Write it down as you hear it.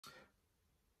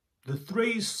The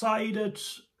three-sided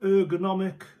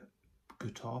ergonomic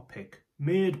guitar pick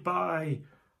made by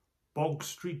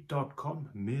bogstreet.com,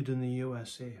 made in the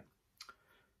USA.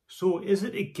 So is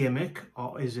it a gimmick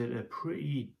or is it a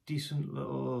pretty decent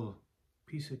little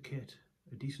piece of kit,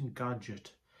 a decent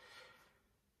gadget?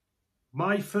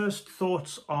 My first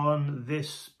thoughts on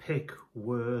this pick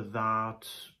were that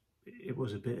it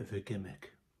was a bit of a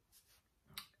gimmick,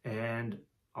 and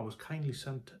I was kindly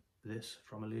sent this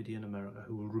from a lady in America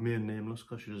who will remain nameless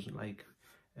because she doesn't like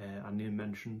her name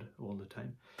mentioned all the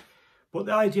time. But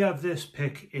the idea of this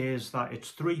pick is that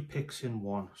it's 3 picks in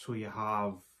one. So you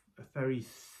have a very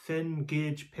thin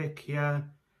gauge pick here,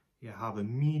 you have a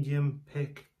medium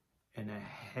pick and a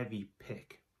heavy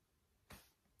pick.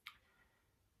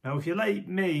 Now if you're like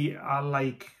me,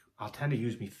 I tend to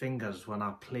use my fingers when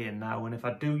I play now, and if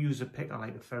I do use a pick, I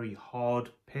like a very hard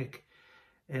pick,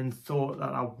 and thought that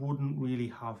I wouldn't really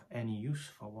have any use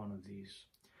for one of these.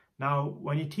 Now,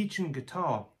 when you're teaching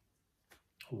guitar,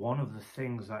 one of the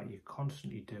things that you're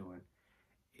constantly doing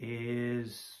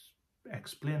is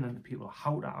explaining to people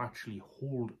how to actually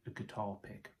hold a guitar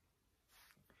pick.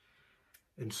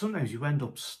 And sometimes you end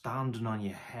up standing on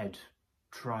your head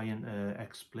trying to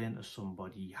explain to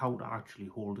somebody how to actually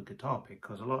hold a guitar pick,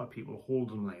 because a lot of people hold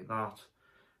them like that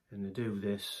and they do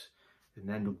this and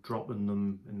end up dropping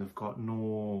them, and they've got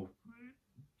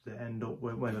they end up,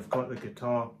 when they've got the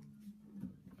guitar,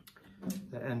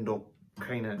 they end up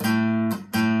kind of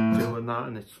doing that,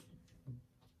 and it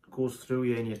goes through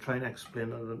you, and you're trying to explain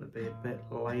to them to be a bit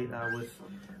lighter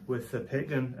with the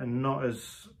picking and not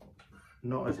as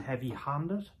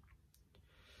heavy-handed.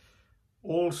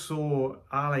 Also,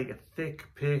 I like a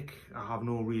thick pick. I have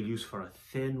no real use for a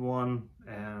thin one,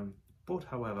 but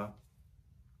however,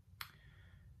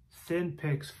 thin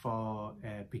picks for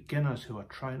beginners who are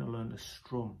trying to learn to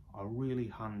strum are really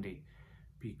handy,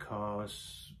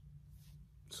 because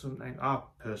something I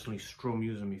personally strum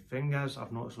using my fingers.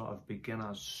 I've noticed a lot of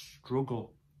beginners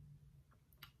struggle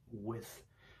with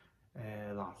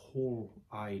that whole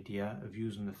idea of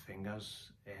using the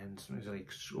fingers, and sometimes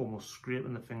like almost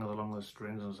scraping the fingers along the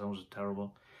strings, and it sounds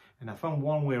terrible. And I found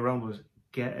one way around was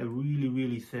get a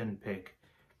really thin pick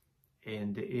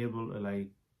and be able to like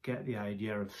get the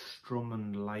idea of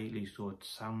strumming lightly so it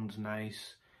sounds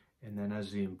nice, and then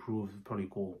as they improve, they'll probably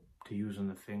go to using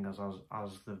the fingers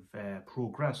as they've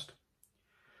progressed.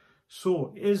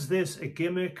 So is this a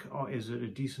gimmick or is it a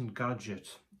decent gadget?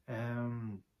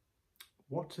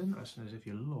 What's interesting is if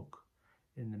you look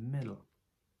in the middle,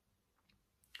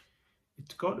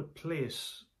 it's got a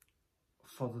place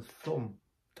for the thumb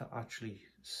to actually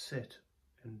sit,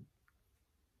 and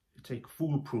it's like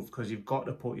foolproof because you've got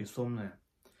to put your thumb there,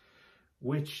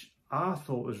 which I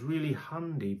thought was really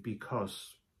handy,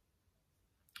 because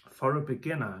for a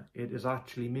beginner, it is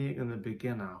actually making the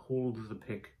beginner hold the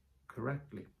pick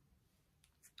correctly.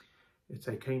 It's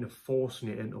like kind of forcing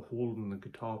you into holding the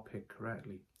guitar pick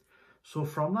correctly. So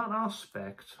from that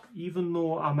aspect, even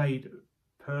though I might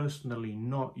personally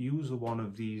not use one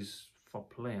of these for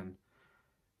playing,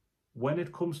 when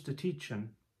it comes to teaching,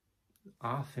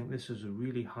 I think this is a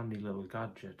really handy little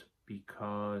gadget,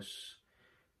 because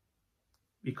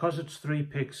it's 3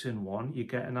 picks in one. You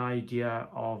get an idea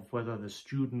of whether the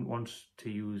student wants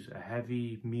to use a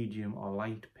heavy, medium or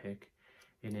light pick,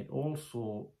 and it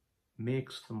also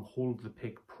makes them hold the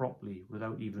pick properly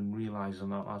without even realizing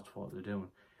that that's what they're doing,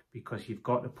 because you've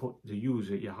got to use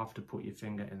it, you have to put your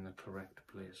finger in the correct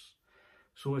place.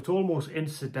 So it's almost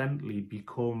incidentally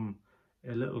become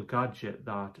a little gadget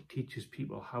that teaches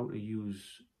people how to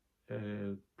use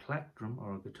a plectrum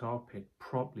or a guitar pick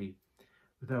properly,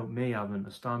 without me having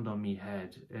to stand on my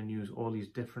head and use all these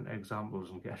different examples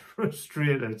and get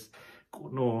frustrated.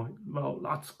 No, well,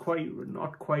 that's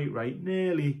not quite right,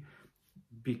 nearly,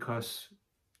 because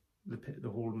the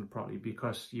holding it properly,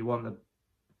 because you want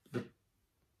the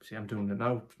see, I'm doing it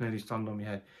now, nearly stand on my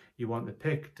head. You want the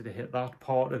pick to hit that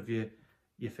part of your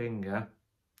finger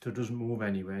so it doesn't move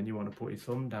anywhere, and you want to put your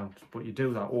thumb down, but you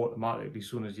do that automatically as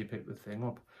soon as you pick the thing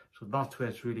up. So that's where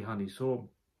it's really handy.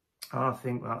 So I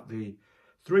think that the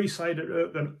 3-sided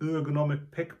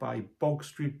ergonomic pick by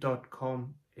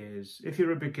bogstreet.com is, if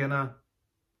you're a beginner,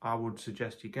 I would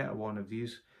suggest you get one of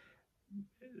these.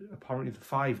 Apparently for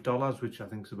 $5, which I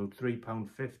think is about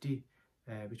 £3.50,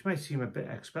 which might seem a bit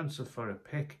expensive for a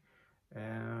pick,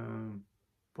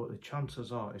 but the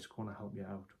chances are it's going to help you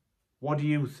out. What do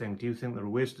you think? Do you think they're a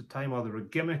waste of time, or they're a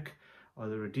gimmick, or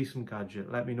they're a decent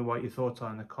gadget? Let me know what your thoughts are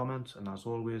in the comments, and as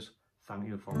always, thank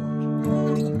you for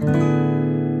watching.